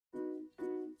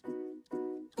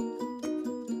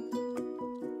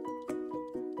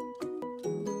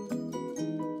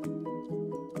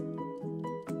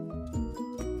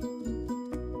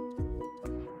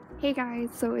Hey guys,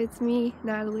 so it's me,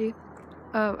 Natalie.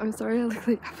 I'm sorry I look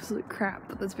like absolute crap,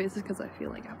 but that's basically because I feel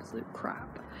like absolute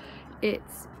crap.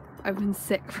 I've been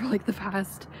sick for like the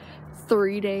past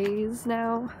 3 days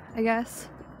now, I guess.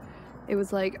 It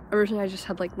was like, originally I just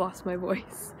had like lost my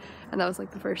voice, and that was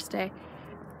like the first day.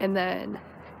 And then,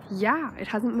 yeah, it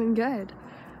hasn't been good.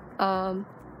 But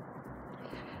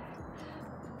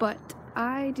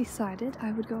I decided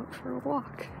I would go out for a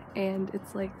walk, and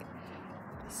it's like,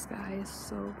 the sky is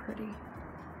so pretty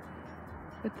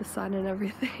with the sun and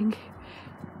everything.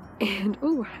 And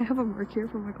oh, I have a mark here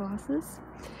for my glasses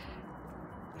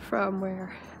from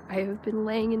where I have been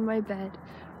laying in my bed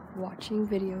watching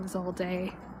videos all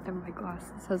day, and my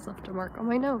glasses has left a mark on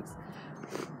my nose,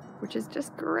 which is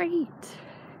just great.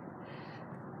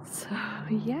 So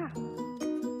yeah.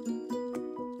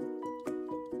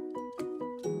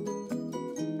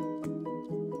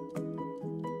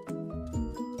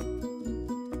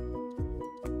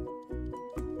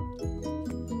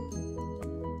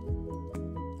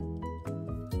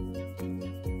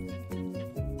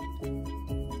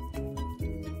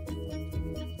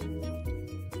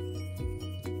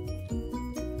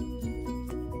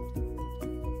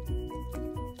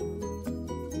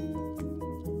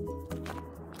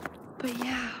 But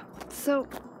yeah, so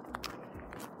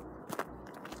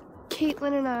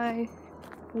Caitlin and I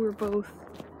were both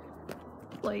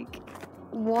like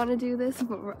want to do this,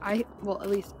 but at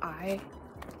least I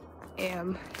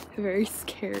am very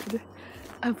scared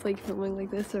of like filming like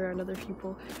this around other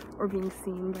people or being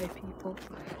seen by people.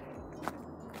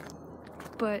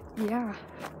 But yeah.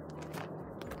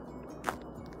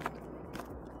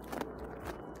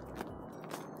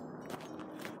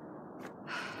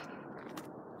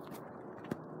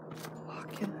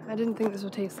 I didn't think this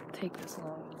would take this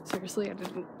long. Seriously, I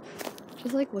didn't.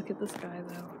 Just like look at the sky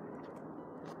though.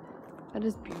 That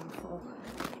is beautiful.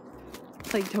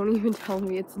 Like, don't even tell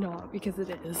me it's not, because it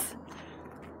is.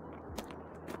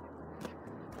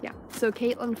 Yeah, so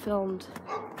Caitlin filmed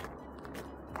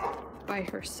by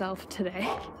herself today.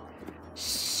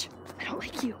 Shh! I don't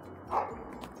like you.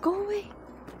 Go away.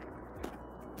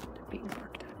 I'm being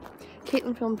barked at.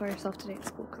 Caitlin filmed by herself today at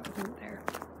school because I wasn't there.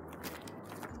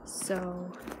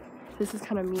 So this is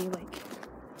kind of me like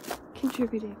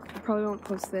contributing. I probably won't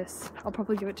post this. I'll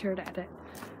probably give it to her to edit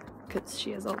because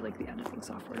she has all like the editing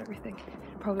software and everything.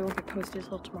 It probably won't get posted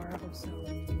till tomorrow, so.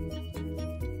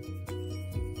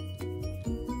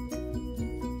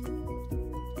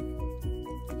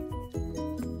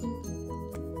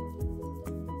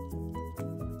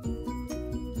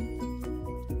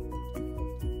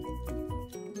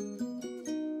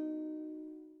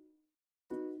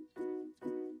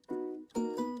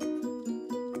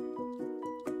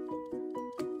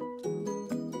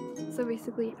 So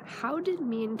basically, how did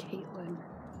me and Caitlin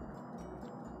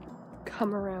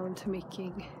come around to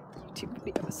making YouTube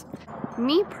videos?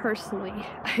 Me personally,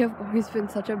 I have always been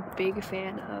such a big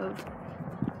fan of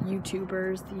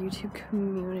YouTubers, the YouTube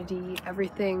community,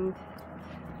 everything,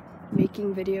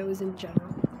 making videos in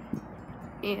general.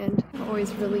 And I've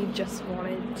always really just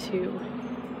wanted to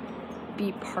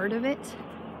be part of it.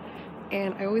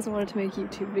 And I always wanted to make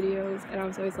YouTube videos, and I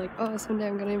was always like, oh, someday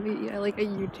I'm gonna be like a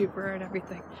YouTuber and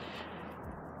everything.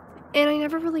 And I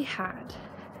never really had.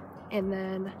 And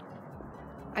then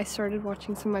I started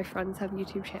watching some of my friends have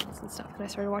YouTube channels and stuff, and I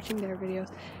started watching their videos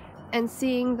and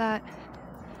seeing that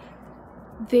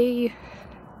they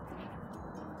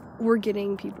were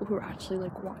getting people who were actually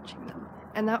like watching them.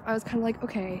 And that I was kind of like,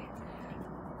 okay,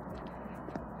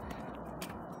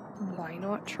 why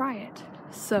not try it?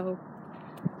 So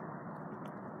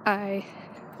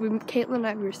Caitlin and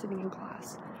I, we were sitting in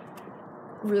class,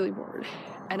 really bored,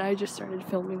 and I just started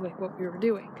filming like what we were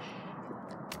doing,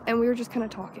 and we were just kind of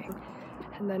talking,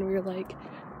 and then we were like,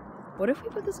 what if we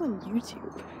put this on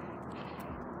YouTube?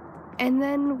 And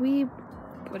then we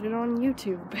put it on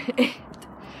YouTube, and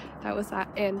that was that.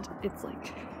 And it's like,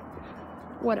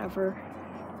 whatever,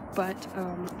 but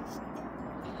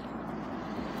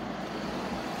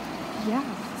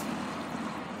yeah,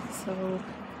 so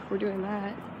we're doing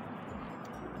that.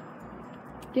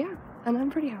 Yeah, and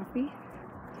I'm pretty happy.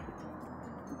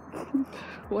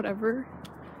 Whatever.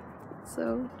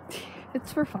 So,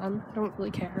 it's for fun. I don't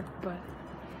really care, but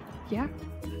yeah.